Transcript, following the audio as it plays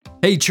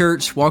Hey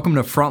church, welcome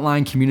to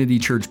Frontline Community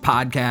Church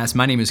Podcast.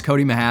 My name is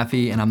Cody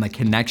Mahaffey and I'm the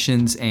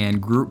Connections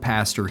and Group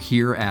Pastor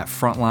here at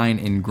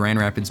Frontline in Grand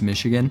Rapids,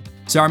 Michigan.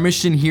 So our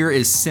mission here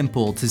is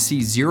simple: to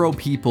see 0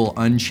 people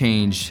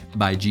unchanged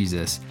by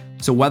Jesus.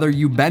 So whether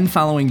you've been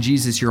following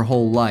Jesus your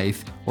whole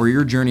life or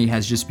your journey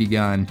has just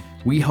begun,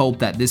 we hope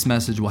that this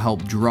message will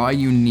help draw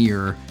you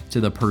near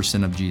to the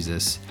person of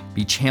Jesus.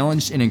 Be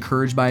challenged and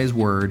encouraged by his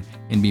word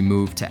and be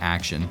moved to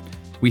action.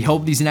 We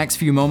hope these next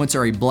few moments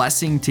are a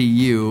blessing to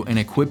you and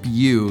equip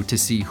you to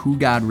see who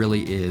God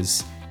really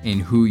is and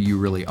who you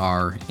really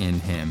are in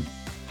him.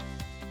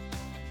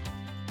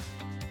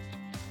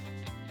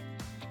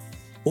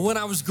 Well, when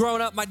I was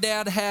growing up, my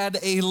dad had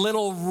a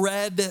little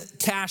red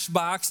cash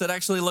box that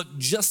actually looked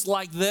just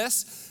like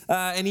this.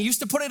 And he used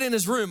to put it in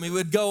his room. He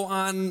would go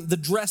on the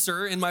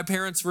dresser in my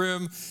parents'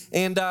 room,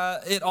 and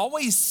it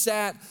always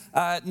sat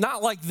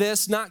not like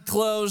this, not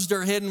closed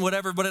or hidden,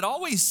 whatever, but it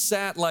always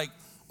sat like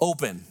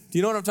open. Do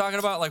you know what I'm talking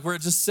about? Like where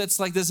it just sits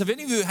like this. Have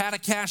any of you had a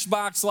cash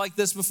box like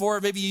this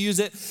before? Maybe you use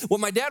it. What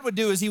my dad would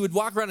do is he would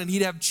walk around and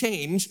he'd have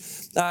change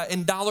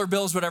in dollar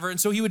bills, whatever. And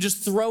so he would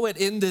just throw it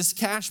in this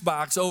cash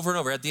box over and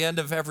over at the end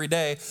of every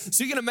day.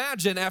 So you can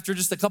imagine after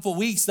just a couple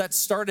weeks that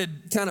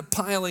started kind of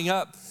piling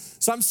up.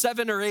 So I'm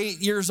 7 or 8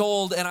 years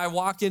old, and I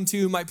walk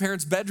into my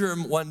parents'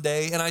 bedroom one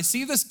day, and I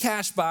see this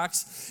cash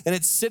box, and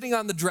it's sitting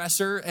on the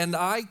dresser, and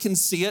I can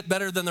see it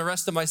better than the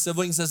rest of my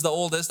siblings as the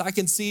oldest. I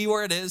can see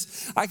where it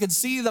is. I could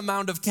see the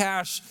amount of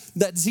cash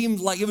that seemed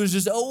like it was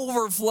just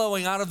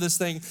overflowing out of this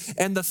thing.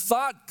 And the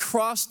thought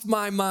crossed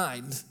my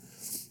mind,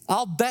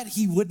 I'll bet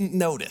he wouldn't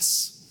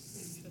notice.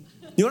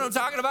 You know what I'm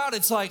talking about?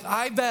 It's like,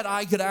 I bet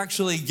I could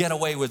actually get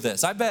away with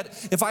this. I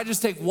bet if I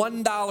just take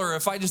 $1,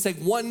 if I just take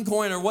one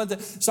coin or one thing,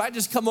 so I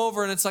just come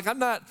over and it's like, I'm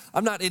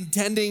not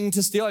intending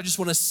to steal. I just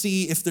want to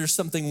see if there's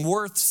something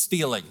worth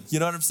stealing. You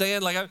know what I'm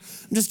saying? Like I'm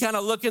just kind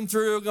of looking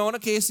through going,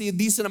 okay, see a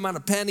decent amount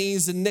of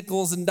pennies and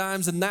nickels and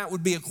dimes, and that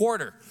would be a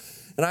quarter.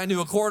 And I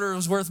knew a quarter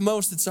was worth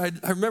most. And so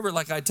I remember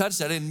like I touched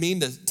it. I didn't mean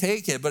to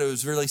take it, but it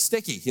was really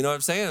sticky. You know what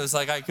I'm saying? It was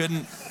like I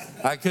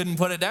couldn't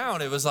put it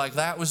down. It was like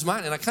that was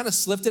mine. And I kind of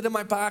slipped it in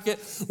my pocket,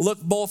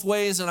 looked both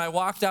ways, and I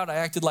walked out. I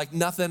acted like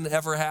nothing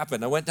ever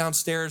happened. I went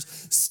downstairs,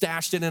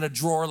 stashed it in a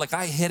drawer. Like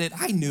I hid it.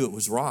 I knew it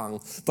was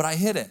wrong, but I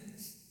hid it.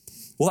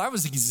 Well, that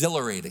was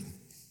exhilarating.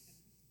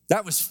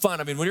 That was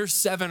fun. I mean, when you're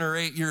 7 or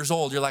 8 years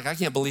old, you're like, I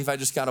can't believe I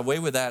just got away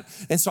with that.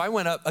 And so I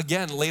went up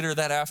again later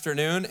that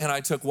afternoon, and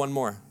I took one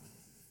more.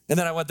 And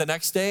then I went the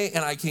next day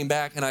and I came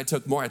back and I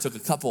took more. I took a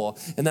couple.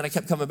 And then I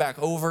kept coming back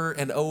over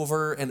and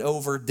over and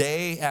over,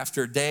 day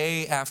after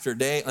day after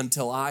day,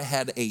 until I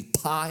had a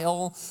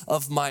pile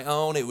of my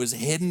own. It was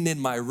hidden in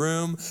my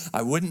room.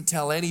 I wouldn't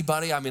tell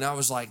anybody. I mean, I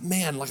was like,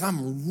 man, like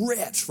I'm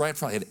rich, right? I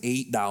probably had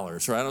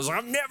 $8, right? I was like,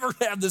 I've never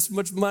had this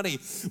much money,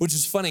 which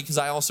is funny because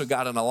I also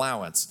got an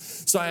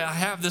allowance. So I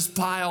have this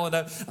pile and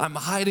I'm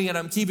hiding it.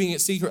 I'm keeping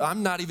it secret.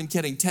 I'm not even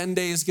kidding. 10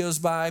 days goes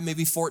by,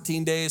 maybe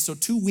 14 days. So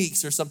 2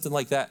 weeks or something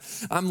like that.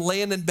 I'm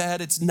laying in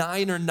bed, it's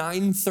 9 or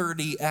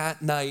 9:30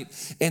 at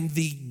night, and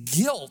the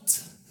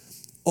guilt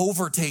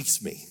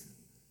overtakes me.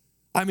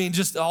 I mean,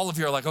 just all of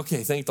you are like,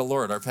 okay, thank the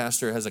Lord, our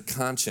pastor has a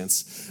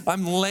conscience.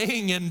 I'm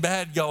laying in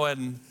bed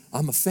going,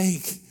 I'm a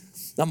fake.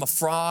 I'm a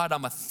fraud,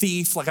 I'm a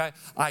thief. Like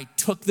I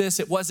took this,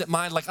 it wasn't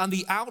mine. Like on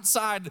the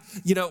outside,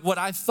 you know, what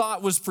I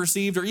thought was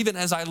perceived, or even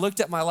as I looked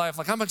at my life,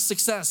 like I'm a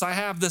success, I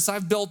have this,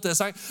 I've built this,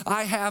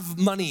 I have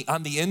money.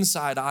 On the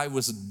inside, I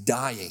was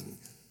dying.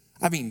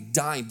 I mean,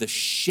 dying. The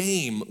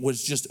shame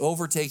was just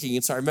overtaking.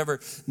 And so I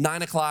remember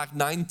 9 o'clock,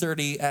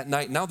 9:30 at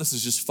night. Now this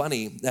is just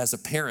funny as a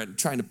parent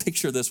trying to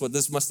picture this, what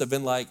this must have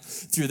been like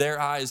through their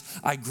eyes.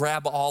 I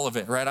grab all of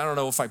it, right? I don't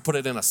know if I put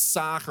it in a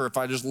sock or if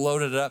I just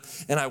loaded it up.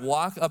 And I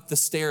walk up the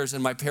stairs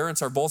and my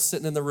parents are both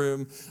sitting in the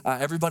room.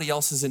 Everybody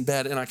else is in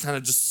bed, and I kind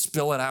of just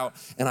spill it out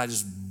and I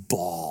just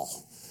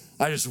bawl.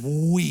 I just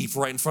weep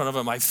right in front of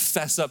him. I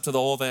fess up to the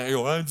whole thing. I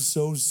go, I'm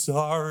so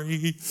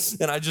sorry.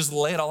 And I just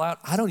lay it all out.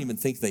 I don't even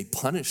think they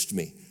punished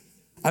me.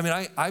 I mean,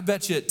 I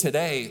bet you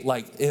today,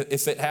 like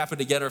if it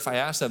happened again or if I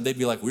asked them, they'd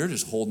be like, we were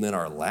just holding in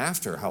our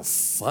laughter. How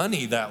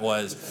funny that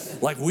was.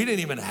 Like we didn't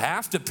even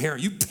have to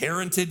parent. You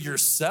parented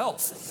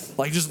yourself.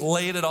 Like just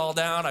laid it all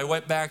down. I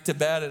went back to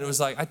bed and it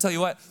was like, I tell you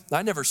what,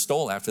 I never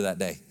stole after that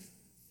day.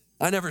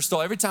 I never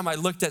stole. Every time I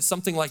looked at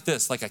something like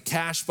this, like a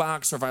cash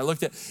box, or if I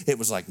looked at it,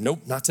 was like, nope,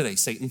 not today,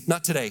 Satan,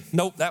 not today.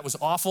 Nope, that was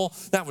awful.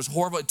 That was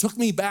horrible. It took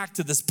me back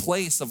to this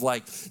place of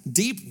like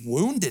deep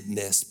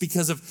woundedness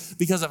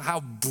because of how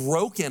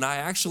broken I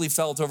actually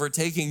felt over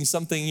taking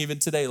something even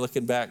today,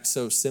 looking back,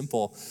 so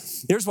simple.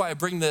 Here's why I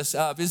bring this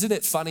up. Isn't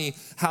it funny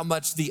how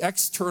much the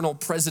external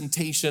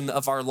presentation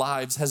of our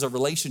lives has a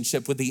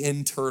relationship with the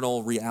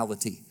internal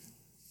reality?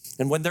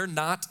 And when they're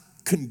not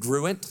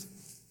congruent,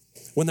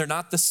 when they're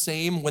not the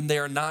same, when they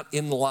are not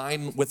in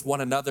line with one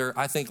another,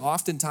 I think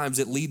oftentimes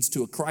it leads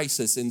to a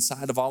crisis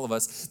inside of all of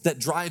us that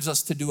drives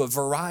us to do a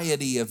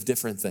variety of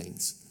different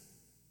things.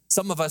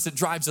 Some of us, it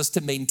drives us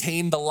to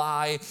maintain the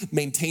lie,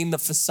 maintain the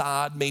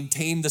facade,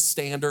 maintain the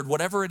standard,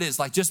 whatever it is,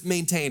 like just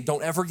maintain.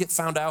 Don't ever get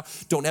found out.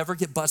 Don't ever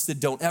get busted.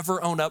 Don't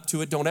ever own up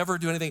to it. Don't ever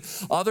do anything.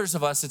 Others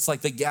of us, it's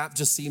like the gap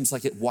just seems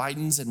like it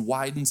widens and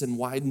widens and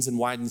widens and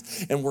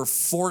widens. And we're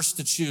forced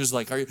to choose,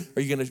 like, are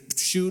you going to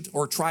shoot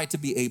or try to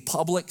be a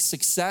public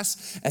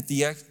success at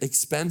the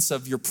expense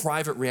of your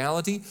private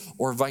reality,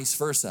 or vice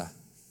versa?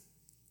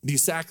 Do you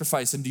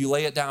sacrifice and do you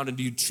lay it down, and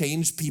do you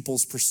change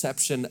people's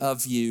perception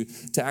of you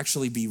to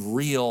actually be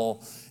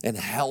real and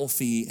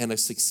healthy and a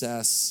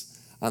success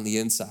on the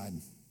inside?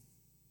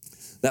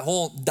 That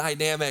whole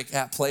dynamic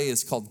at play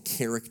is called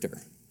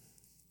character.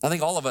 I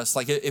think all of us,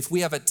 like if we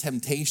have a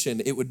temptation,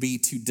 it would be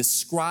to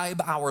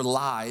describe our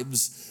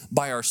lives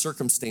by our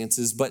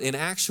circumstances, but in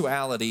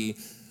actuality,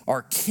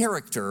 our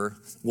character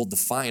will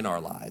define our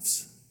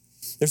lives.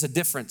 There's a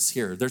difference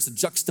here. There's a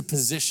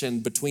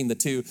juxtaposition between the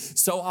two.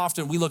 So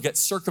often we look at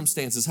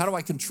circumstances. How do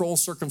I control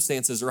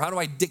circumstances? Or how do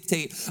I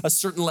dictate a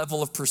certain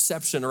level of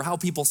perception? Or how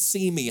people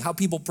see me, how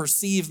people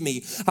perceive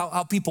me,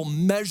 how people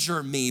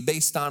measure me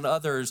based on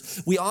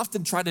others. We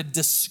often try to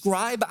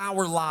describe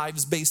our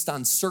lives based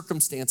on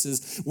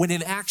circumstances, when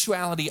in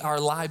actuality our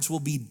lives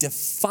will be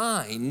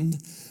defined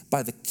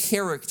by the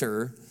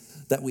character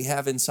that we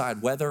have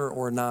inside, whether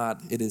or not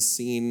it is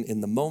seen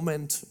in the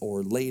moment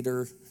or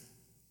later.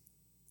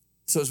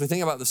 So as we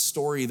think about the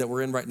story that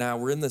we're in right now,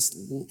 we're in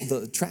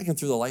tracking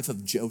through the life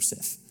of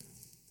Joseph.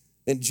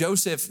 And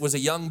Joseph was a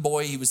young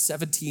boy. He was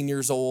 17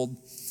 years old,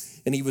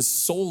 and he was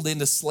sold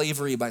into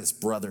slavery by his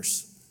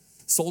brothers.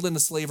 Sold into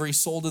slavery,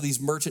 sold to these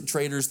merchant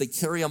traders. They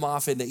carry him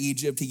off into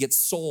Egypt. He gets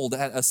sold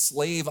at a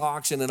slave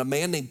auction, and a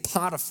man named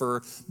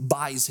Potiphar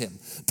buys him.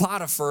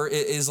 Potiphar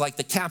is like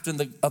the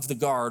captain of the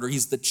guard, or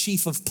he's the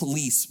chief of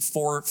police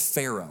for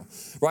Pharaoh,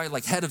 right?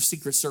 Like head of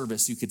Secret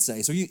Service, you could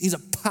say. So he's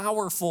a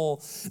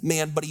powerful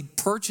man, but he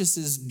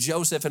purchases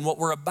Joseph. And what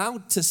we're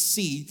about to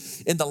see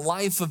in the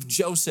life of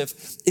Joseph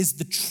is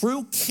the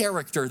true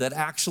character that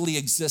actually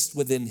exists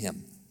within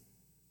him.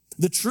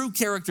 The true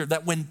character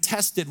that when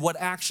tested, what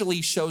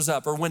actually shows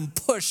up, or when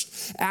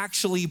pushed,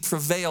 actually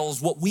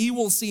prevails. What we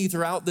will see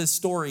throughout this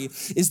story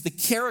is the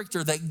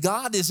character that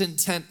God is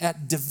intent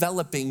at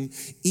developing,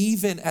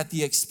 even at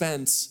the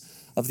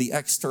expense of the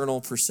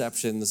external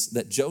perceptions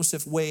that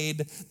Joseph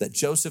weighed, that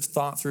Joseph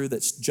thought through,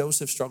 that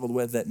Joseph struggled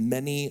with, that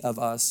many of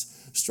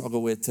us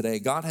struggle with today.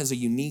 God has a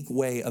unique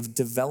way of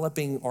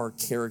developing our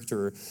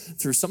character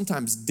through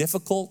sometimes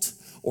difficult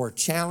or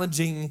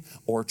challenging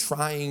or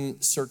trying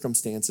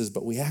circumstances.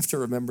 But we have to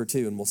remember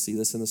too, and we'll see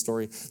this in the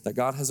story, that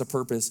God has a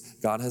purpose,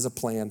 God has a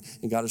plan,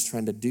 and God is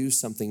trying to do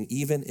something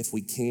even if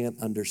we can't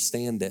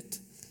understand it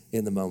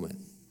in the moment.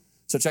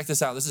 So check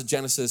this out. This is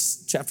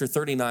Genesis chapter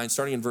 39,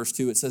 starting in verse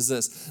 2. It says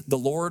this: the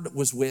Lord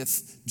was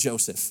with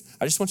Joseph.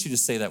 I just want you to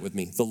say that with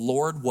me. The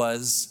Lord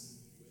was...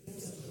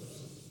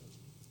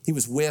 He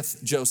was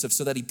with Joseph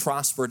so that he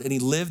prospered, and he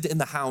lived in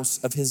the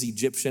house of his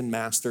Egyptian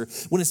master.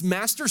 When his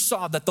master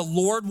saw that the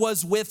Lord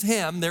was with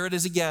him, there it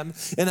is again,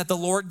 and that the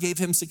Lord gave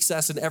him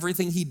success in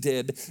everything he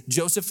did,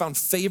 Joseph found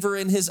favor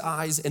in his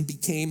eyes and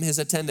became his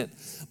attendant.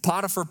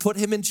 Potiphar put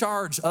him in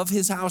charge of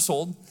his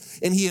household,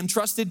 and he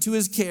entrusted to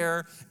his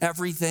care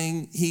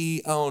everything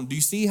he owned. Do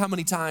you see how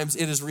many times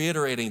it is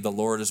reiterating, the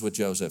Lord is with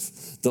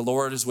Joseph, the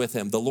Lord is with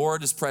him, the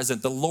Lord is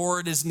present, the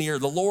Lord is near,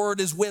 the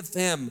Lord is with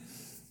him.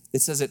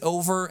 It says it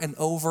over and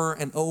over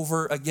and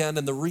over again.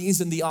 And the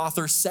reason the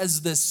author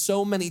says this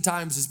so many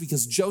times is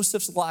because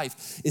Joseph's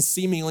life is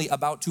seemingly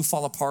about to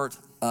fall apart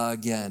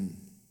again.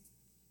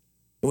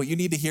 And what you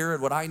need to hear,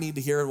 and what I need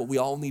to hear, and what we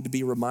all need to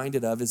be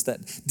reminded of is that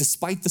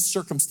despite the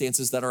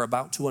circumstances that are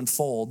about to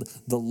unfold,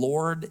 the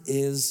Lord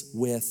is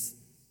with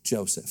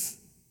Joseph.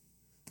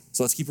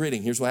 So let's keep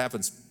reading. Here's what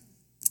happens.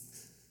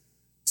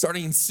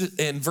 Starting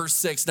in verse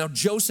 6, now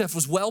Joseph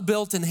was well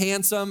built and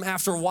handsome.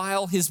 After a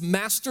while, his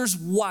master's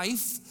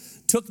wife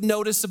took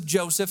notice of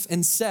Joseph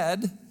and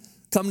said,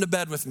 come to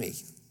bed with me.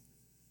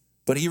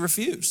 But he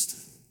refused.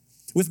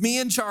 With me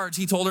in charge,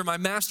 he told her, my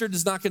master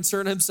does not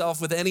concern himself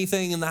with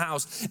anything in the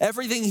house.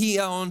 Everything he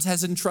owns he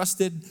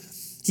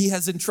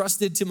has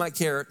entrusted to my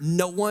care.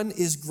 No one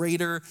is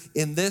greater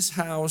in this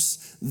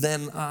house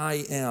than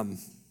I am.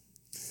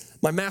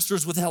 My master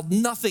has withheld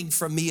nothing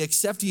from me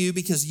except you,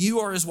 because you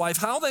are his wife.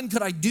 How then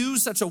could I do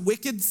such a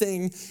wicked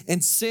thing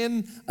and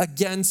sin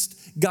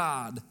against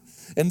God?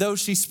 And though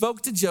she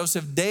spoke to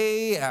Joseph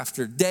day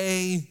after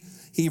day,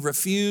 he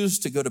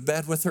refused to go to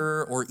bed with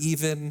her or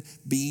even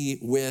be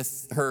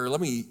with her.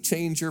 Let me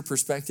change your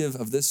perspective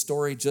of this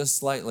story just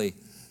slightly.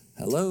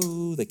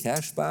 Hello, the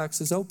cash box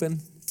is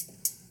open.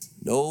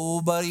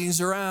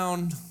 Nobody's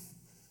around.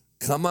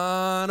 Come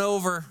on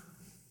over.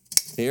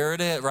 Here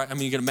it is, right? I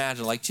mean, you can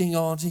imagine, like,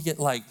 jingle,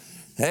 like,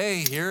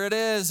 hey, here it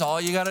is.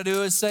 All you got to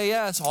do is say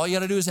yes. All you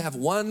got to do is have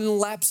one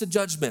lapse of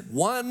judgment,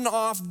 one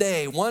off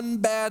day, one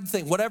bad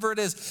thing, whatever it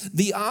is.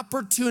 The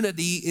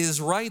opportunity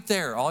is right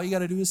there. All you got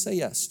to do is say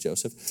yes,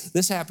 Joseph.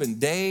 This happened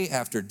day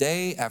after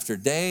day after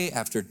day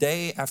after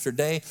day after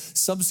day.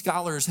 Some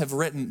scholars have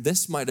written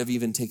this might have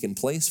even taken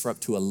place for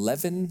up to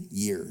 11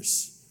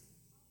 years.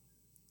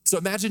 So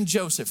imagine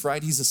Joseph,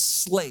 right? He's a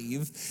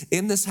slave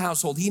in this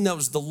household. He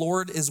knows the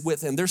Lord is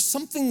with him. There's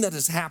something that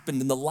has happened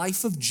in the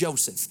life of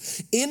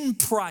Joseph in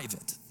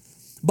private,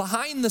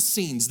 behind the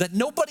scenes, that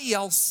nobody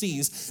else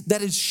sees, that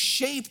has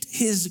shaped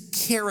his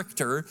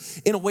character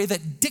in a way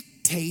that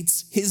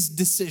dictates his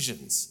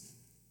decisions.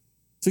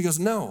 So he goes,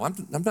 no,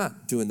 I'm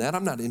not doing that.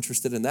 I'm not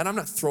interested in that. I'm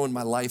not throwing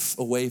my life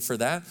away for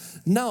that.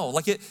 No,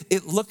 like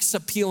it looks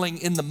appealing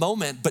in the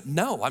moment, but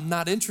no, I'm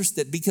not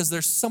interested, because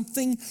there's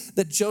something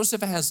that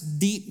Joseph has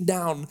deep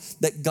down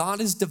that God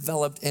has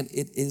developed, and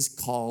it is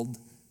called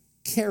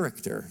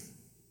character.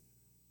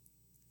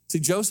 See,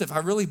 Joseph, I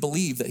really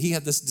believe that he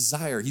had this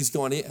desire. He's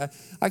going,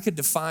 I could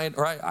define,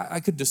 or I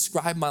could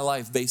describe my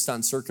life based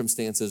on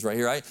circumstances right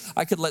here.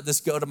 I could let this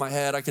go to my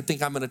head. I could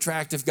think I'm an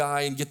attractive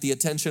guy and get the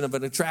attention of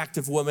an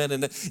attractive woman,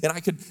 and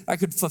I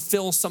could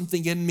fulfill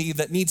something in me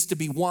that needs to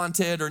be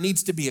wanted or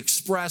needs to be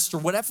expressed or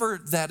whatever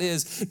that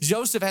is.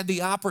 Joseph had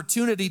the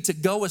opportunity to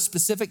go a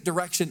specific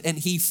direction, and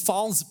he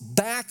falls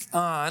back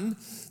on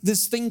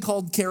this thing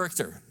called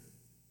character.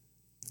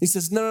 He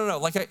says, no.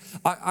 Like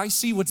I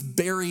see what's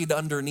buried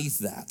underneath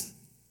that.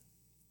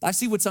 I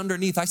see what's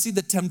underneath. I see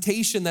the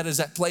temptation that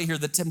is at play here.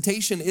 The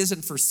temptation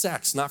isn't for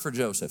sex, not for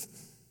Joseph.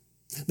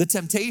 The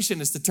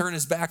temptation is to turn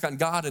his back on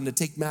God and to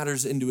take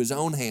matters into his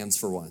own hands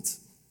for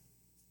once.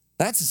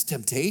 That's his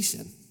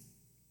temptation.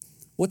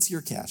 What's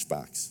your cash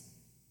box?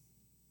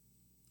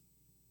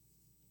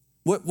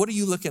 What are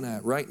you looking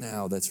at right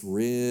now that's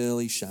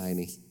really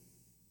shiny?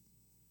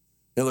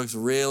 It looks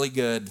really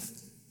good,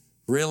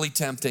 really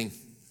tempting.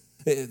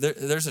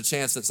 There's a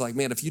chance that's like,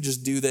 man, if you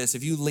just do this,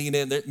 if you lean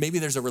in, maybe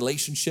there's a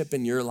relationship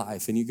in your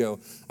life and you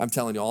go, I'm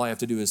telling you, all I have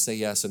to do is say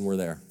yes and we're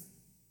there.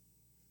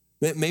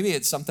 Maybe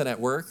it's something at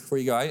work where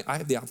you go, I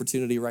have the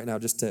opportunity right now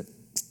just to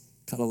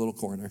cut a little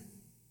corner,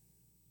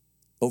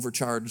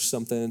 overcharge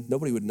something.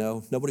 Nobody would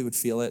know. Nobody would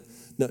feel it.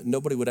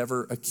 Nobody would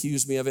ever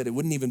accuse me of it. It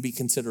wouldn't even be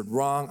considered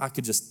wrong. I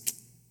could just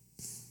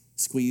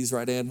squeeze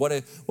right in. What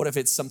if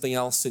it's something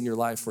else in your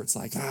life where it's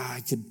like,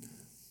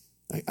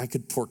 I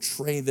could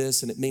portray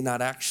this and it may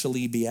not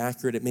actually be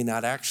accurate. It may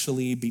not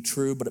actually be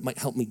true, but it might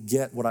help me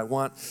get what I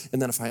want.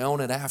 And then if I own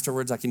it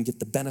afterwards, I can get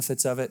the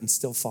benefits of it and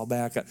still fall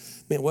back.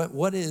 Man,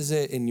 what is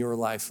it in your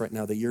life right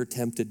now that you're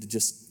tempted to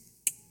just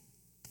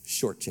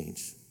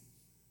shortchange?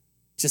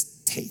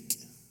 Just take.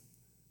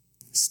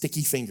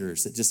 Sticky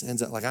fingers. It just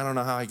ends up like, I don't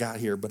know how I got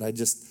here, but I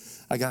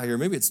got here.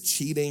 Maybe it's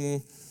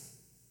cheating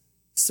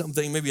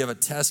something. Maybe you have a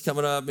test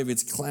coming up. Maybe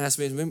it's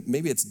classmates.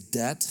 Maybe it's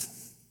debt.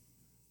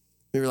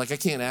 Maybe you're like, I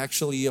can't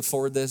actually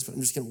afford this, but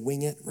I'm just going to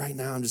wing it right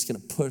now. I'm just going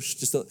to push.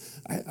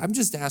 I'm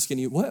just asking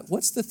you,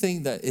 what's the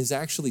thing that is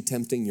actually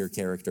tempting your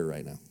character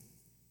right now?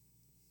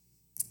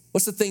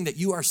 What's the thing that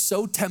you are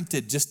so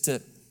tempted just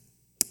to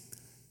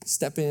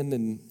step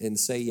in and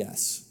say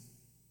yes?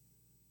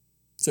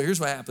 So here's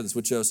what happens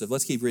with Joseph.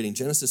 Let's keep reading.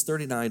 Genesis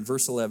 39,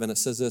 verse 11, it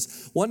says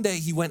this. One day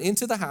he went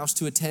into the house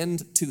to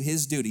attend to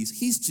his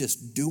duties. He's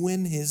just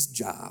doing his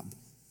job.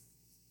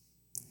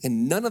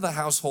 And none of the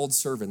household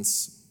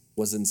servants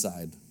was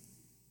inside,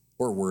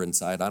 or were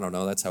inside. I don't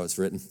know. That's how it's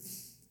written.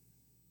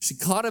 She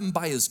caught him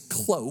by his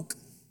cloak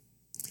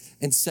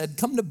and said,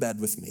 come to bed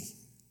with me.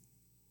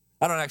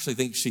 I don't actually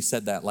think she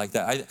said that like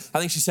that. I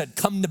think she said,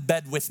 come to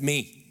bed with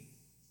me.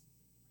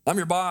 I'm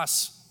your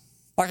boss.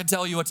 I can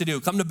tell you what to do.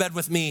 Come to bed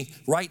with me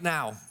right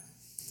now.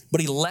 But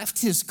he left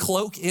his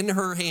cloak in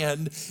her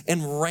hand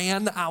and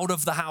ran out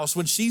of the house.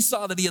 When she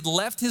saw that he had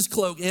left his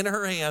cloak in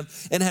her hand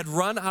and had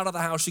run out of the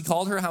house, she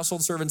called her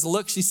household servants.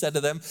 Look, she said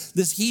to them,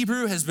 this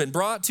Hebrew has been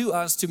brought to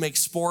us to make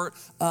sport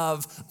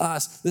of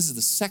us. This is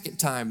the second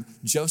time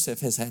Joseph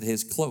has had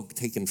his cloak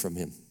taken from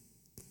him.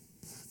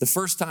 The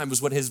first time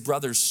was when his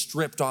brothers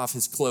stripped off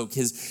his cloak,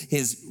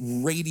 his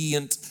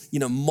radiant,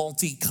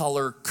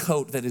 multicolor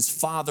coat that his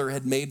father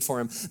had made for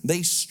him.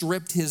 They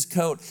stripped his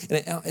coat,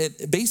 and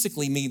it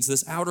basically means,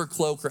 this outer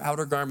cloak or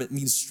outer garment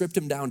means stripped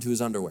him down to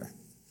his underwear.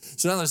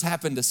 So now this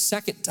happened a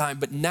second time,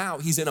 but now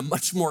he's in a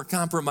much more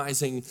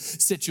compromising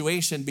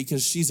situation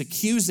because she's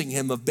accusing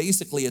him of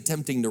basically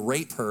attempting to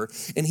rape her,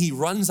 and he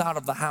runs out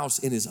of the house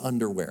in his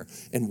underwear.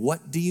 And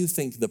what do you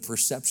think the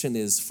perception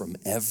is from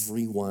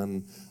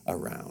everyone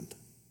around?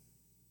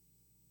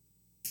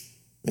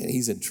 Man,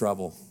 he's in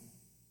trouble.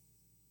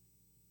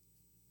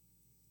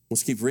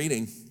 Let's keep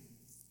reading.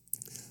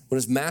 When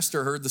his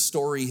master heard the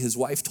story his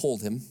wife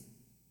told him,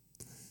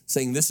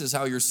 saying, this is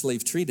how your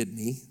slave treated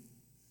me,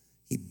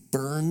 he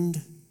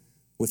burned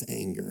with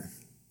anger.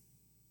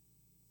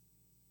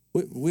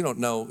 We don't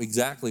know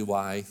exactly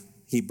why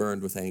he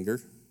burned with anger.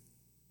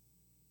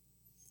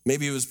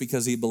 Maybe it was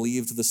because he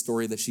believed the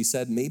story that she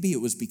said. Maybe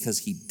it was because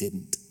he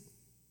didn't.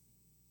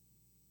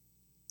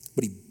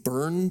 But he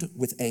burned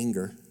with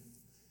anger.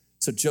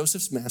 So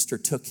Joseph's master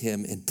took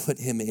him and put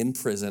him in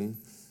prison,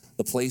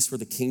 the place where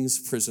the king's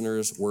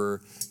prisoners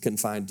were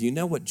confined. Do you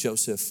know what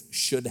Joseph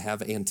should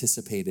have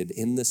anticipated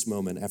in this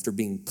moment after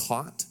being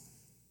caught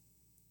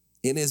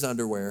in his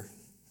underwear,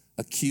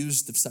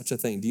 accused of such a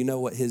thing? Do you know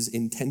what his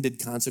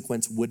intended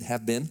consequence would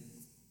have been?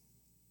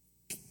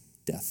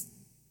 Death.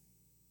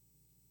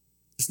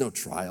 There's no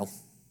trial.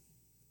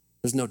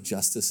 There's no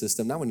justice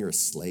system, not when you're a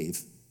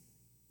slave.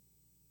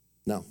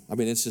 No, I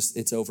mean,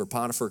 it's over.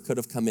 Potiphar could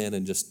have come in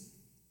and just,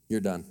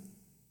 you're done.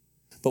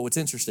 But what's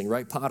interesting,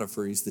 right?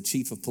 Potiphar, he's the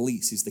chief of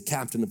police. He's the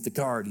captain of the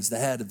guard. He's the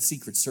head of the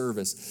Secret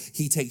Service.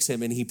 He takes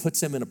him and he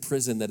puts him in a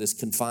prison that is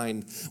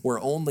confined where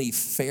only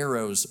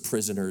Pharaoh's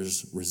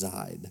prisoners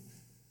reside.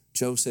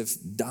 Joseph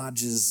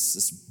dodges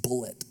this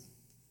bullet.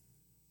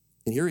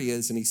 And here he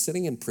is, and he's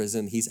sitting in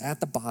prison. He's at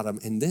the bottom,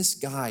 and this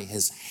guy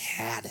has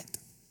had it.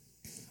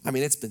 I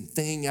mean, it's been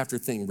thing after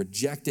thing,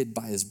 rejected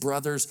by his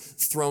brothers,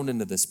 thrown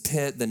into this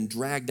pit, then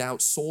dragged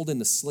out, sold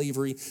into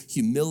slavery,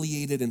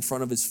 humiliated in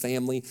front of his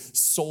family,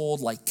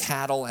 sold like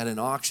cattle at an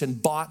auction,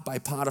 bought by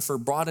Potiphar,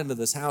 brought into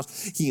this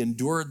house. He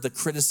endured the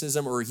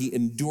criticism, or he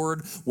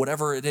endured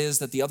whatever it is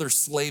that the other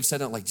slaves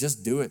said, like,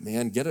 just do it,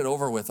 man, get it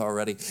over with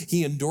already.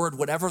 He endured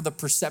whatever the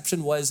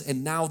perception was,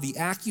 and now the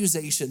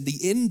accusation, the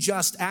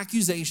unjust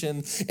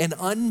accusation and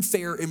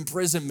unfair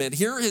imprisonment.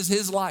 Here is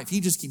his life. He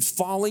just keeps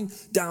falling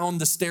down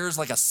the stairs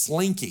like a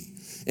slinky.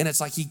 And it's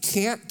like he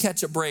can't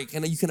catch a break.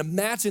 And you can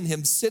imagine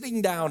him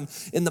sitting down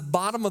in the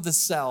bottom of the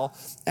cell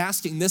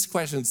asking this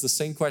question. It's the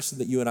same question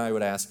that you and I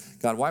would ask.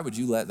 God, why would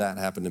you let that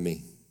happen to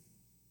me?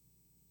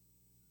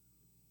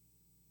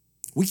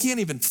 We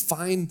can't even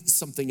find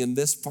something in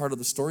this part of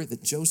the story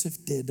that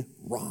Joseph did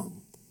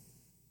wrong.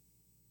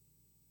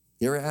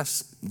 You ever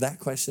ask that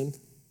question?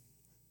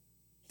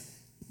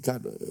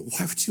 God,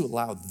 why would you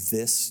allow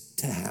this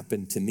to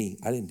happen to me?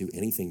 I didn't do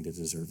anything to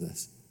deserve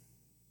this.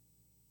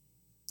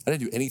 I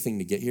didn't do anything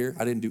to get here.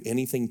 I didn't do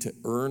anything to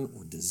earn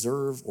or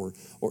deserve or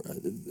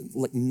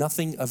like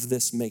nothing of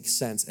this makes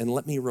sense. And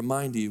let me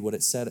remind you what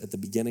it said at the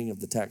beginning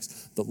of the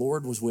text. The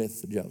Lord was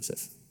with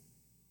Joseph.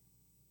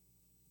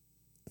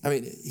 I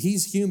mean,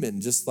 he's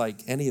human just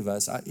like any of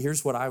us.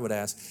 Here's what I would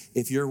ask.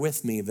 If you're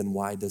with me, then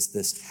why does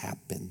this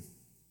happen?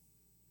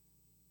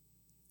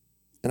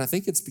 And I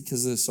think it's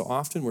because so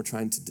often we're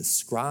trying to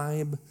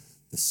describe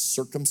the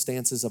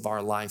circumstances of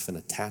our life and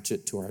attach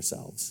it to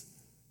ourselves.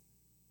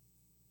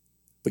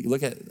 But you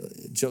look at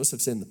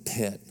Joseph's in the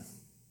pit,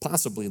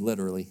 possibly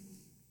literally.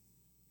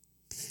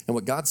 And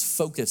what God's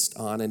focused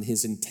on and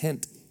his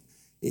intent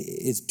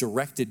is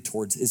directed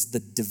towards is the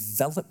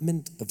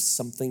development of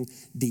something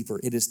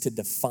deeper. It is to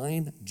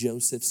define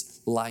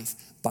Joseph's life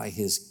by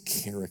his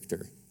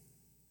character.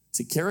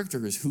 See,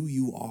 character is who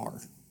you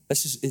are.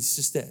 It's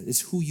just that.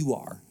 It's who you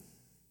are.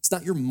 It's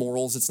not your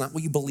morals. It's not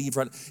what you believe,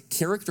 right?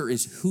 Character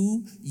is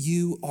who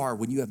you are.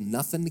 When you have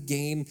nothing to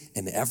gain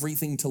and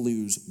everything to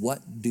lose, what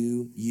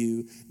do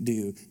you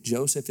do?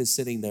 Joseph is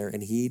sitting there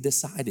and he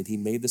decided, he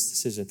made this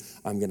decision.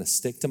 I'm going to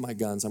stick to my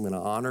guns. I'm going to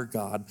honor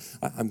God.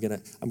 I'm going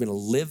to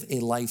live a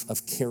life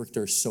of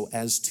character so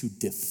as to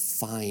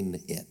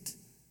define it.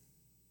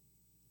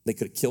 They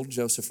could have killed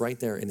Joseph right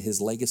there and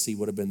his legacy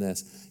would have been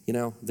this. You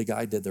know, the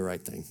guy did the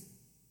right thing.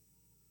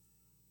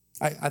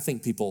 I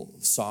think people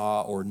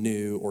saw or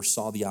knew or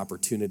saw the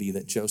opportunity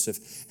that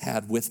Joseph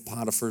had with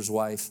Potiphar's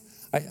wife.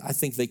 I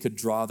think they could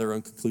draw their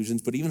own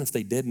conclusions, but even if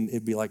they didn't,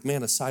 it'd be like,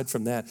 man, aside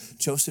from that,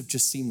 Joseph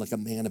just seemed like a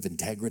man of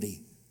integrity.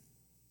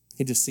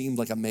 He just seemed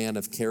like a man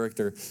of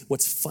character.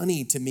 What's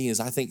funny to me is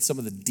I think some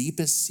of the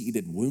deepest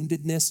seated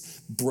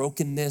woundedness,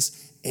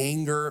 brokenness,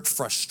 anger,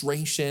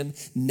 frustration,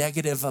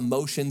 negative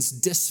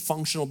emotions,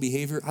 dysfunctional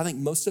behavior, I think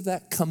most of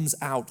that comes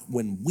out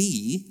when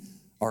we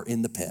are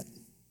in the pit.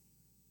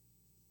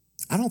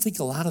 I don't think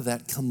a lot of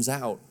that comes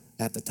out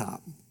at the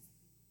top.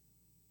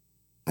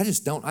 I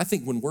just don't. I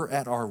think when we're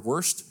at our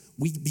worst,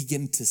 we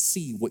begin to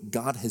see what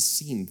God has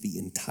seen the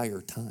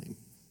entire time.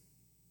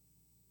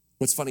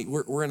 What's funny,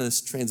 we're in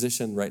this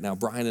transition right now.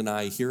 Brian and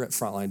I here at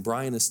Frontline,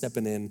 Brian is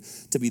stepping in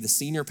to be the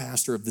senior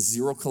pastor of the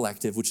Zero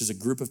Collective, which is a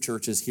group of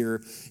churches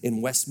here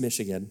in West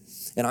Michigan.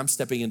 And I'm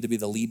stepping in to be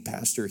the lead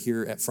pastor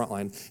here at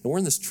Frontline. And we're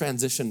in this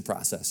transition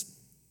process.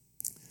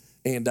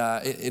 And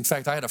in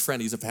fact, I had a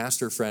friend, he's a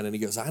pastor friend, and he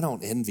goes, I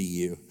don't envy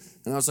you.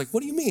 And I was like, what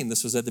do you mean?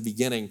 This was at the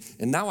beginning.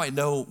 And now I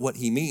know what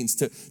he means,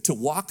 to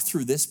walk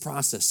through this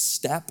process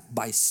step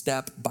by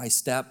step by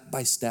step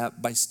by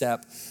step by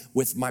step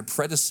with my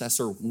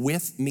predecessor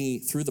with me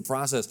through the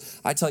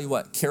process. I tell you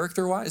what,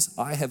 character-wise,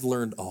 I have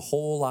learned a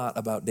whole lot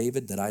about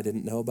David that I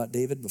didn't know about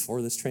David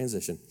before this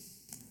transition.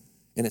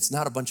 And it's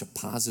not a bunch of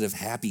positive,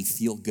 happy,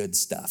 feel-good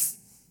stuff.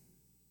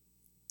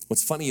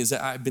 What's funny is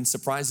that I've been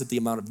surprised at the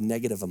amount of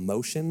negative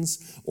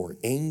emotions or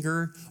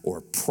anger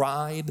or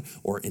pride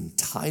or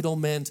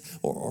entitlement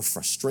or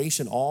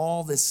frustration,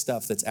 all this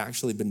stuff that's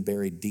actually been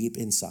buried deep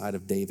inside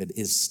of David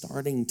is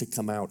starting to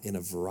come out in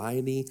a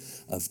variety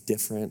of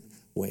different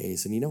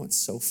ways. And you know what's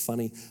so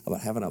funny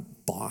about having a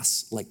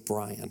boss like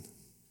Brian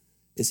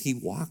is he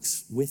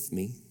walks with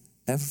me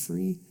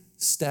every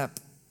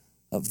step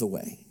of the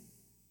way.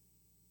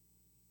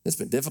 It's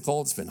been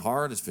difficult, it's been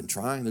hard, it's been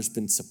trying, there's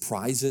been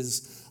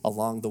surprises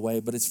along the way,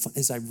 but it's fun.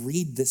 As I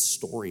read this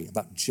story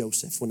about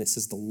Joseph, when it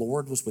says the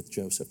Lord was with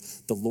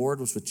Joseph, the Lord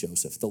was with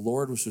Joseph, the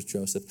Lord was with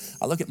Joseph,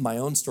 I look at my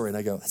own story and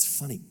I go, that's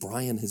funny,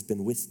 Brian has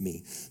been with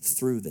me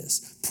through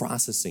this,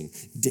 processing,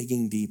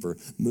 digging deeper,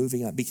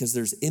 moving on, because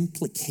there's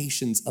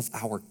implications of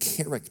our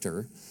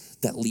character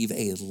that leave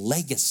a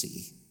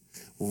legacy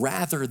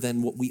rather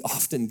than what we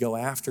often go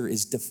after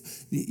is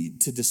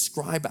to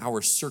describe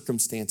our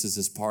circumstances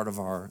as part of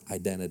our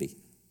identity.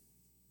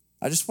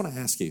 I just want to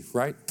ask you,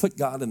 right? Put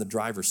God in the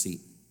driver's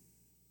seat.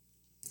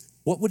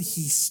 What would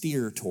he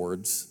steer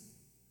towards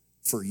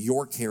for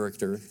your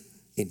character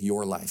in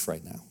your life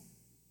right now?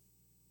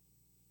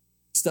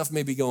 Stuff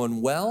may be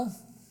going well,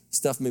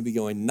 stuff may be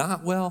going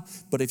not well,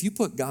 but if you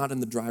put God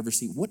in the driver's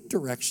seat, what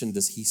direction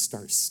does he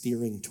start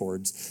steering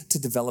towards to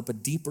develop a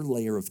deeper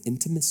layer of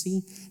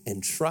intimacy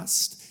and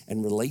trust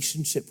and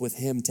relationship with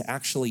him to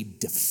actually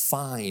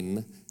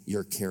define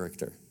your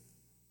character?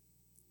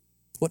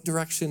 What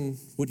direction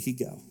would he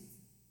go?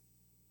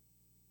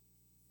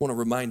 I want to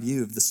remind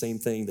you of the same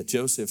thing that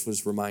Joseph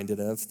was reminded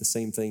of, the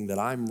same thing that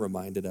I'm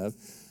reminded of.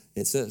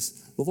 It's this: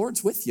 the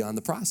Lord's with you on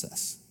the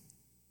process.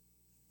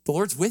 The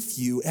Lord's with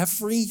you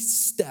every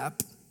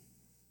step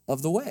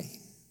of the way.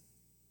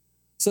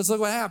 So let's look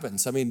what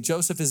happens. I mean,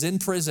 Joseph is in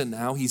prison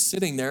now. He's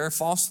sitting there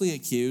falsely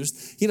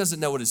accused. He doesn't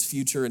know what his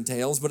future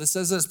entails, but it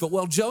says this: but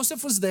while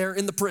Joseph was there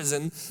in the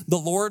prison, the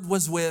Lord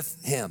was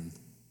with him.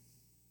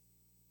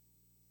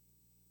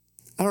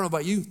 I don't know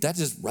about you, that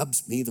just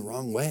rubs me the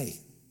wrong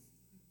way.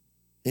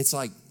 It's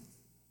like,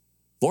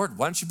 Lord,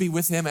 why don't you be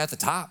with him at the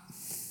top?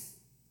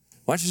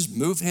 Why don't you just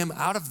move him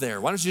out of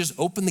there? Why don't you just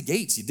open the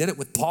gates? You did it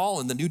with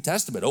Paul in the New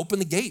Testament. Open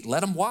the gate,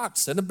 let him walk,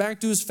 send him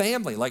back to his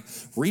family. Like,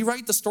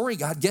 rewrite the story,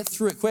 God, get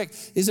through it quick.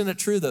 Isn't it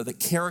true, though, that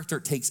character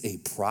takes a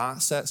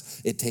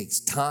process? It takes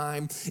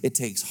time, it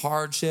takes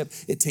hardship,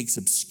 it takes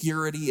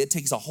obscurity, it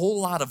takes a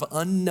whole lot of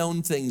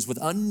unknown things with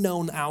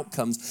unknown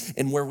outcomes,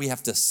 and where we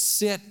have to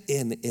sit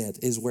in it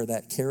is where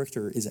that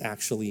character is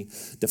actually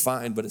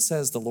defined. But it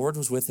says the Lord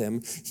was with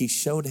him. He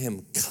showed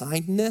him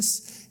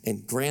kindness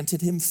and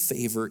granted him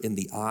favor in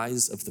the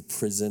eyes of the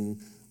prison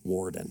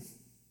warden.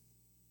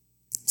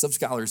 Some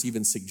scholars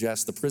even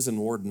suggest the prison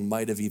warden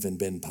might have even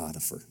been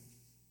Potiphar.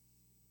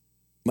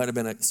 Might have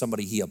been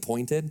somebody he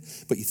appointed,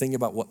 but you think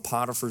about what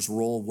Potiphar's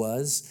role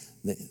was,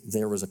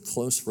 there was a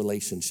close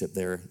relationship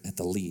there at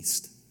the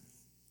least.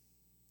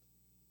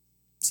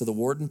 So the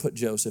warden put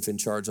Joseph in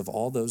charge of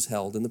all those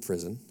held in the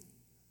prison,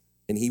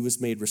 and he was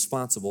made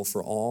responsible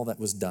for all that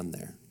was done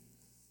there.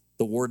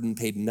 The warden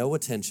paid no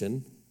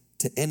attention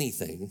to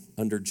anything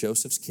under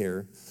Joseph's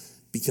care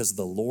because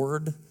the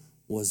Lord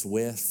was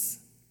with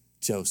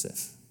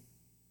Joseph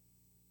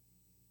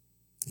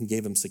and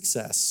gave him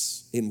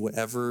success in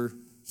whatever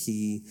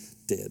he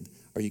did.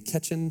 Are you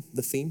catching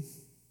the theme?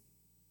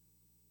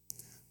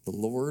 The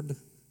Lord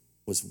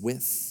was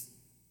with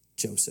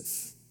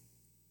Joseph.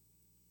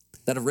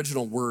 That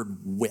original word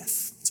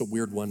with, it's a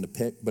weird one to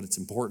pick, but it's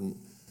important.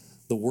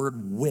 The word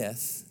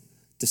with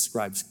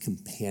describes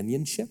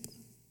companionship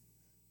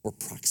or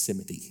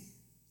proximity.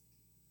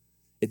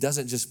 It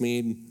doesn't just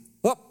mean,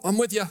 oh, I'm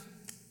with you.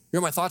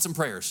 You're my thoughts and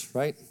prayers,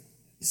 right?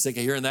 You sick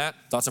of hearing that?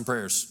 Thoughts and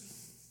prayers.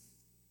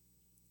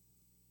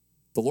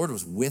 The Lord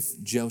was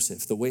with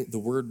Joseph. The way the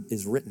word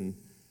is written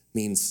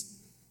means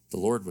the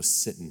Lord was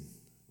sitting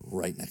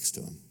right next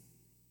to him.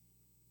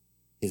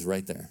 He's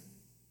right there.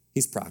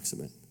 He's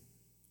proximate.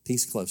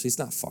 He's close. He's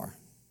not far.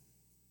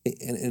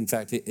 And in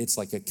fact, it's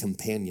like a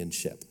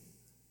companionship.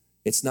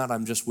 It's not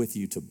I'm just with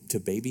you to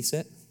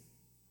babysit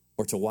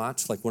or to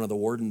watch like one of the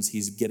wardens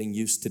he's getting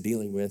used to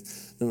dealing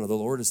with. No, the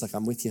Lord is like,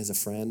 I'm with you as a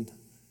friend,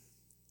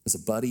 as a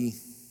buddy,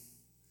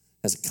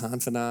 as a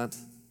confidant,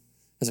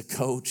 as a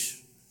coach,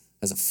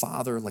 as a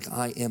father. Like,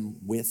 I am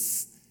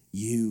with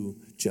you,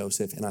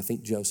 Joseph. And I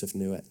think Joseph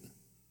knew it.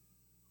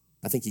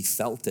 I think he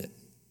felt it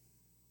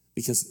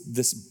because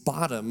this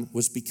bottom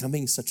was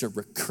becoming such a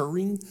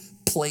recurring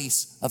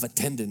place of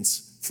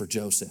attendance for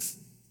Joseph.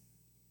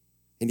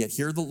 And yet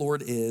here the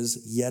Lord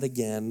is, yet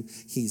again,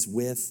 he's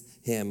with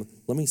him.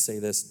 Let me say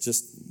this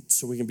just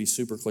so we can be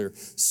super clear.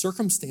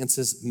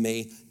 Circumstances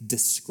may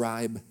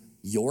describe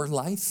your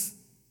life,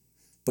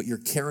 but your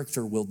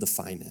character will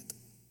define it.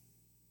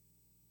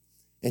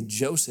 And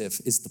Joseph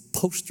is the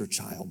poster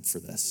child for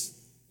this.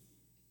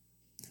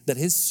 That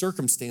his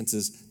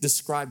circumstances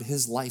describe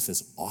his life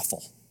as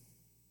awful,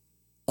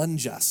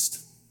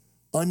 unjust,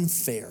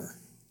 unfair,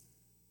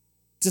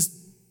 just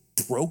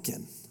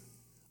broken.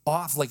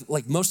 Off,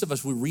 like most of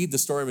us, we read the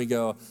story and we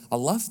go, I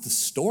love the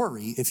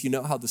story if you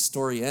know how the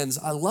story ends.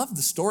 I love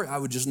the story. I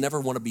would just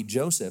never want to be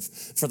Joseph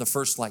for the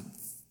first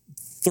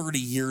 30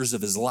 years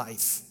of his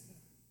life.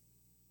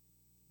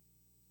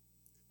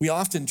 We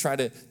often try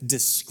to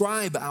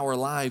describe our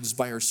lives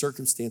by our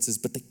circumstances,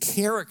 but the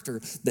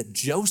character that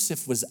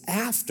Joseph was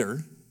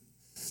after,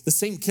 the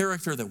same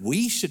character that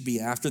we should be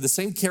after, the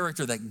same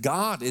character that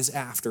God is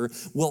after,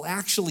 will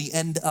actually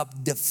end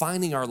up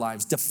defining our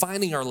lives,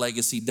 defining our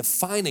legacy,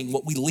 defining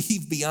what we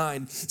leave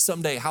behind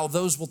someday, how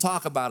those will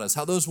talk about us,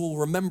 how those will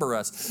remember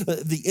us,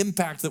 the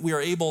impact that we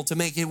are able to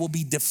make. It will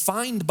be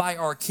defined by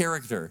our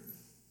character.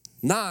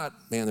 Not,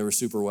 man, they were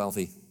super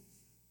wealthy.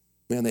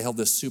 Man, they held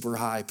this super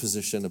high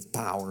position of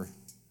power.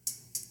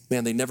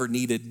 Man, they never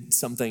needed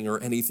something or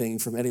anything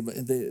from anybody.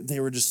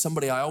 They were just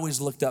somebody I always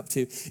looked up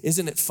to.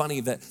 Isn't it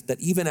funny that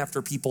even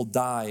after people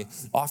die,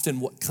 often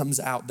what comes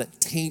out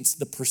that taints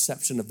the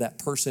perception of that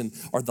person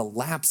are the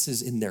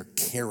lapses in their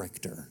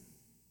character.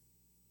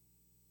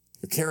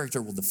 Your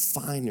character will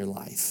define your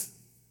life.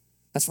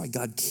 That's why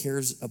God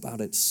cares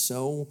about it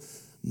so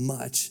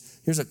much.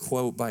 Here's a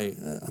quote by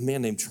a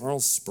man named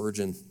Charles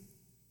Spurgeon,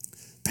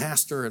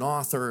 pastor and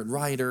author and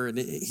writer, and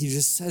he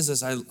just says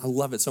this, I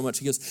love it so much.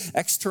 He goes,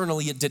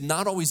 externally, it did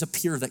not always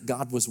appear that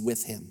God was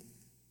with him.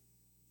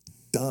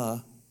 Duh.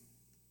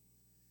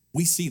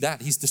 We see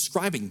that. He's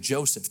describing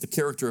Joseph, the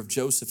character of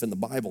Joseph in the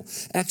Bible.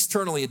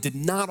 Externally, it did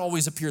not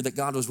always appear that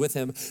God was with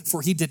him,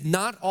 for he did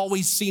not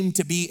always seem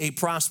to be a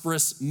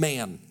prosperous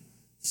man.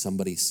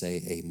 Somebody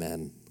say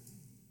amen.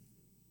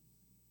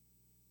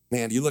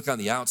 Man, you look on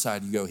the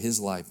outside, you go, his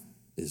life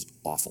is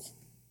awful.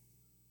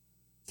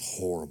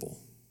 Horrible.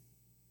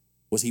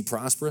 Was he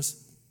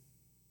prosperous?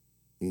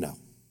 No.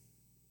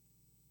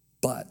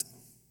 But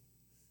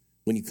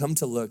when you come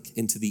to look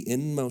into the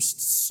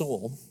inmost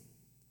soul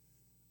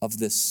of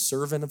this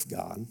servant of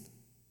God,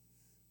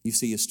 you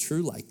see his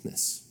true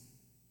likeness.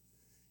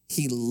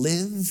 He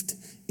lived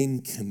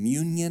in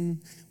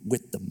communion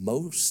with the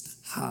Most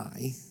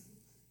High,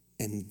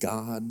 and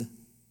God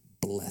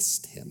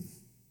blessed him.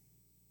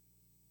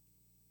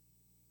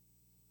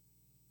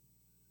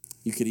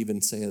 You could even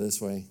say it this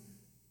way,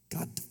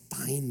 God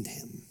defined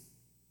him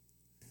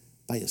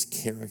by his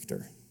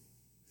character,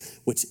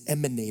 which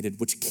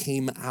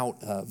came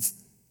out of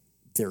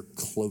their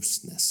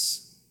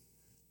closeness,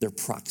 their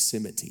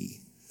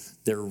proximity,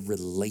 their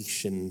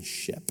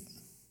relationship.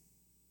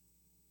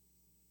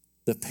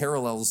 The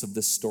parallels of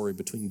this story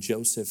between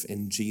Joseph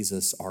and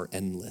Jesus are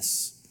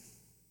endless.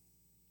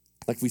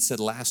 Like we said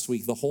last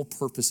week, the whole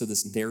purpose of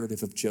this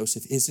narrative of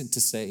Joseph isn't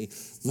to say,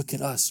 look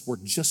at us, we're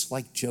just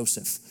like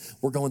Joseph.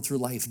 We're going through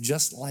life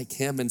just like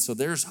him. And so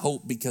there's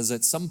hope, because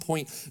at some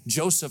point,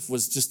 Joseph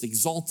was just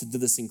exalted to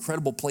this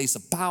incredible place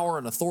of power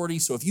and authority.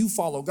 So if you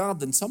follow God,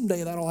 then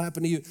someday that'll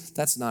happen to you.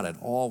 That's not at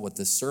all what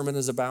this sermon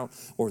is about,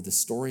 or the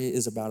story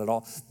is about at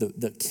all.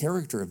 The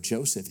character of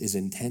Joseph is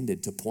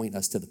intended to point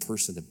us to the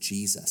person of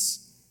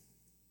Jesus.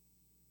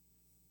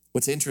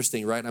 What's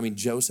interesting, right? I mean,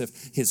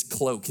 Joseph, his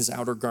cloak, his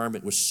outer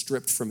garment was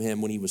stripped from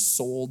him when he was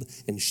sold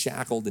and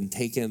shackled and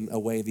taken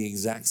away. The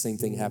exact same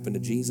thing happened to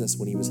Jesus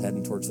when he was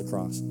heading towards the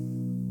cross.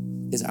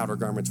 His outer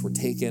garments were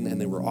taken and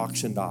they were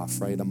auctioned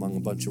off, right, among a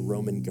bunch of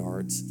Roman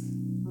guards.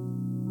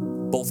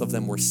 Both of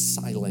them were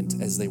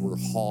silent as they were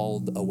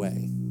hauled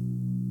away.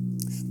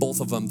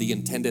 Both of them, the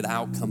intended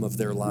outcome of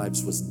their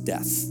lives was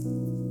death.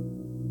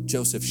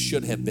 Joseph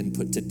should have been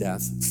put to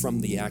death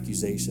from the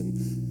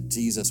accusation.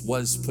 Jesus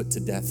was put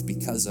to death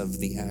because of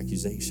the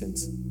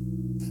accusations.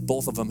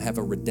 Both of them have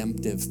a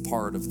redemptive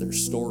part of their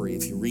story.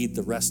 If you read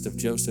the rest of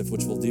Joseph,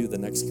 which we'll do the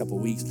next couple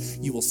of weeks,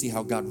 you will see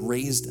how God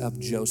raised up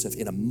Joseph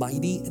in a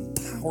mighty and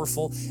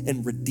powerful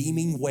and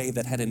redeeming way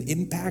that had an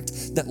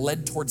impact that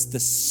led towards the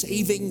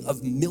saving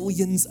of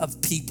millions of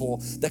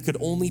people that could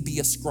only be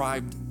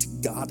ascribed to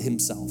God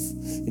himself.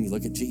 And you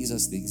look at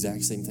Jesus, the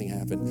exact same thing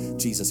happened.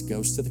 Jesus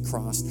goes to the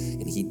cross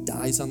and he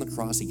dies on the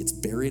cross. He gets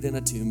buried in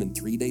a tomb, and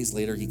 3 days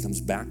later he comes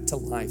back to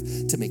life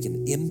to make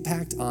an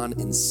impact on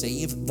and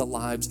save the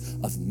lives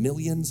of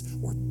millions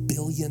or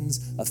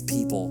billions of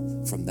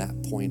people from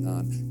that point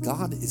on.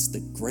 God is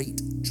the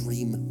great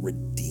dream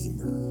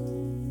redeemer.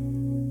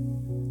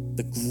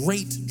 The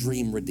great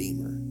dream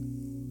redeemer.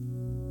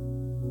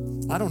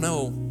 I don't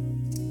know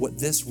what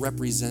this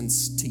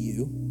represents to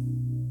you.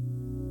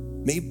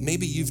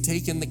 Maybe you've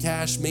taken the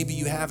cash, maybe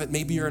you haven't,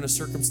 maybe you're in a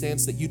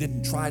circumstance that you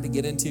didn't try to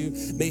get into.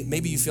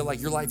 Maybe you feel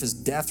like your life is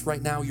death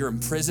right now. You're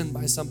imprisoned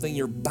by something,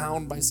 you're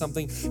bound by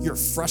something, you're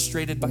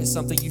frustrated by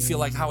something. You feel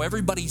like how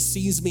everybody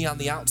sees me on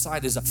the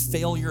outside is a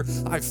failure.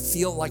 I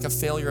feel like a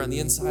failure on the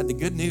inside. The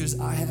good news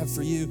I have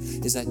for you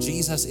is that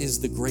Jesus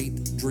is the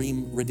great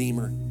dream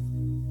redeemer.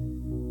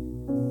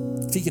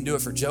 If he can do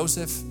it for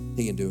Joseph,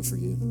 he can do it for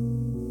you.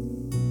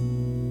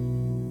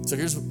 So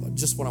here's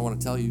just what I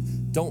want to tell you.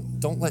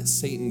 Don't let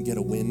Satan get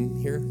a win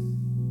here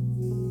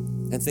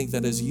and think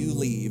that as you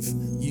leave,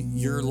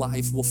 your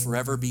life will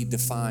forever be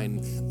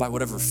defined by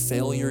whatever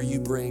failure you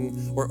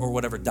bring or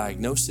whatever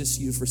diagnosis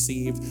you've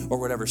received or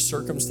whatever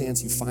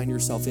circumstance you find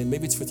yourself in.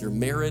 Maybe it's with your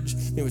marriage,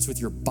 maybe it's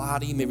with your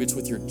body, maybe it's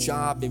with your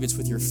job, maybe it's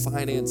with your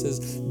finances.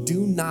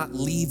 Do not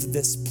leave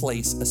this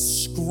place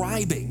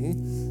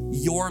ascribing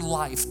your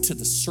life to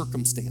the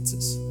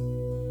circumstances.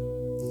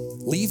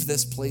 Leave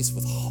this place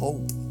with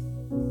hope.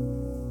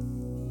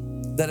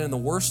 That in the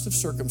worst of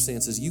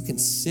circumstances, you can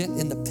sit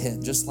in the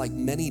pit just like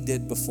many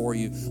did before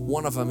you.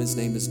 One of them, his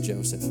name is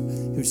Joseph,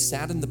 who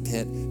sat in the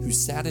pit, who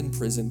sat in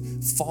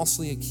prison,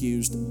 falsely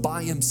accused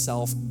by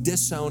himself,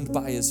 disowned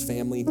by his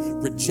family,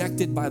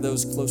 rejected by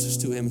those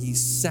closest to him. He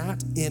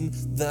sat in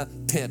the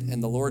pit,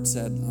 and the Lord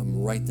said, I'm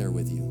right there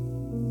with you.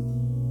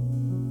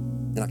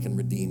 And I can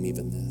redeem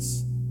even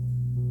this.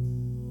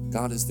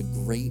 God is the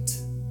great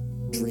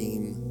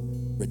dream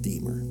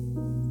redeemer.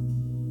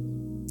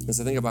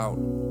 As I think about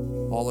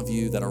all of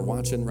you that are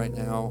watching right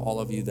now, all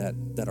of you that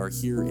are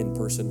here in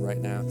person right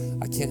now,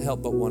 I can't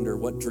help but wonder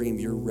what dream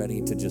you're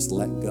ready to just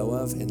let go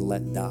of and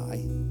let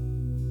die.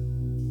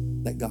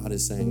 That God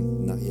is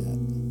saying, not yet.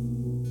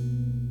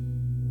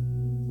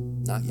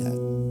 Not yet.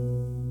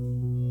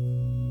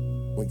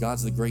 When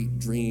God's the great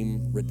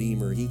dream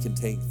redeemer, he can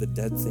take the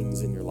dead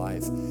things in your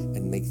life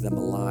and make them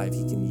alive.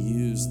 He can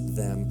use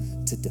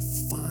them to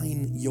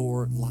define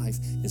your life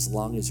as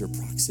long as your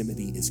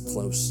proximity is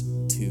close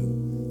to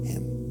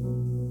him.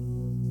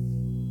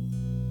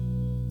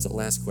 So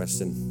last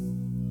question.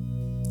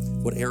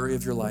 What area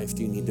of your life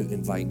do you need to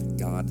invite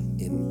God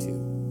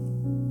into?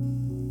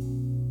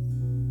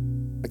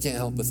 I can't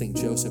help but think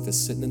Joseph is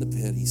sitting in the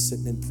pit, he's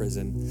sitting in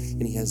prison,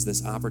 and he has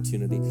this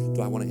opportunity.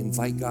 Do I want to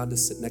invite God to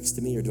sit next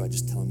to me, or do I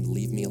just tell him to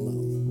leave me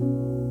alone?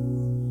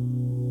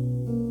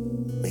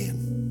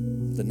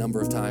 Man, the number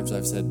of times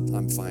I've said,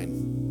 I'm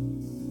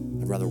fine.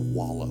 I'd rather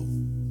wallow.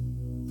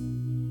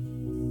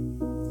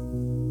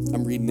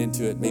 I'm reading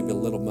into it maybe a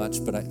little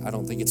much, but I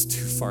don't think it's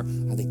too far.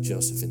 I think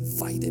Joseph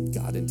invited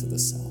God into the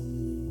cell.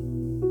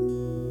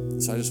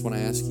 So I just want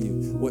to ask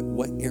you,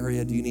 what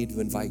area do you need to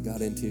invite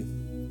God into?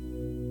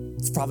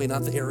 It's probably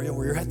not the area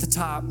where you're at the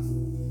top,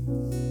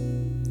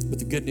 but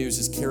the good news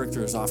is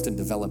character is often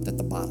developed at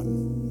the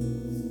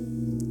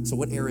bottom. So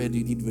what area do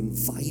you need to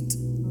invite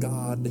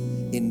God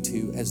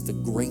into as the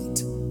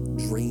great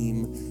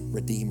dream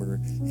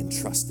redeemer and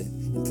trust it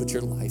and put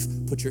your life,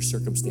 put your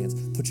circumstance,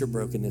 put your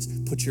brokenness,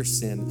 put your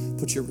sin,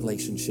 put your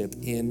relationship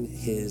in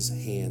his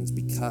hands,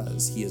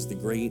 because he is the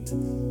great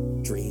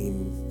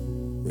dream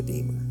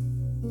redeemer.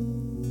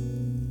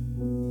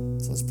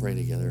 So let's pray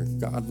together.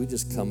 God, we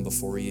just come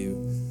before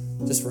you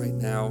just right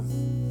now.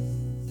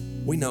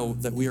 We know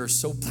that we are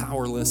so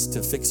powerless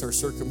to fix our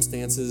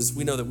circumstances.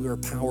 We know that we are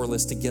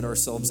powerless to get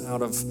ourselves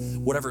out of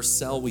whatever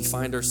cell we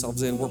find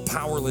ourselves in. We're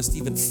powerless to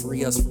even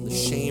free us from the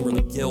shame or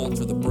the guilt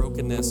or the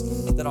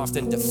brokenness that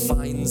often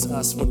defines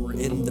us when we're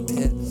in the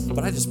pit.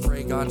 But I just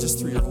pray, God, just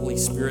through your Holy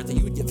Spirit, that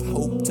you would give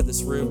hope to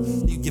this room,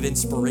 that you'd give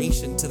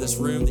inspiration to this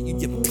room, that you'd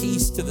give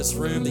peace to this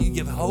room, that you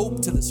give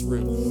hope to this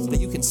room, that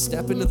you can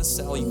step into the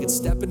cell, you can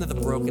step into the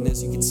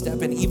brokenness, you can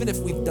step in, even if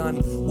we've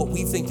done what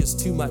we think is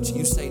too much.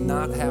 You say,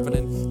 not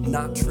happening,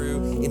 not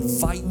true.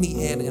 Invite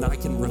me in and I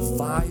can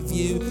revive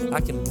you.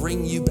 I can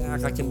bring you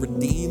back. I can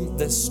redeem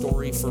this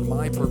story for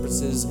my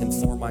purposes and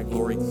for my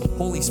glory.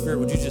 Holy Spirit,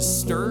 would you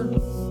just stir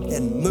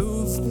and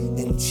move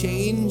and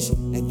change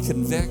and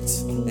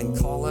convict and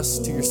call us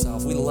to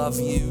yourself? We love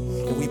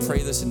you and we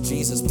pray this in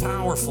Jesus'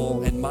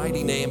 powerful and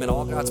mighty name, and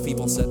all God's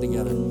people said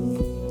together.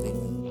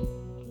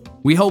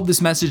 We hope this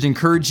message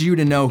encouraged you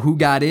to know who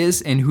God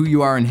is and who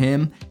you are in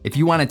him. If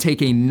you want to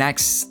take a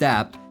next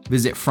step,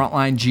 visit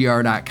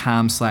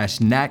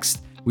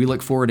frontlinegr.com/next. We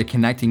look forward to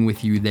connecting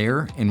with you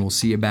there, and we'll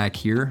see you back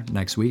here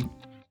next week.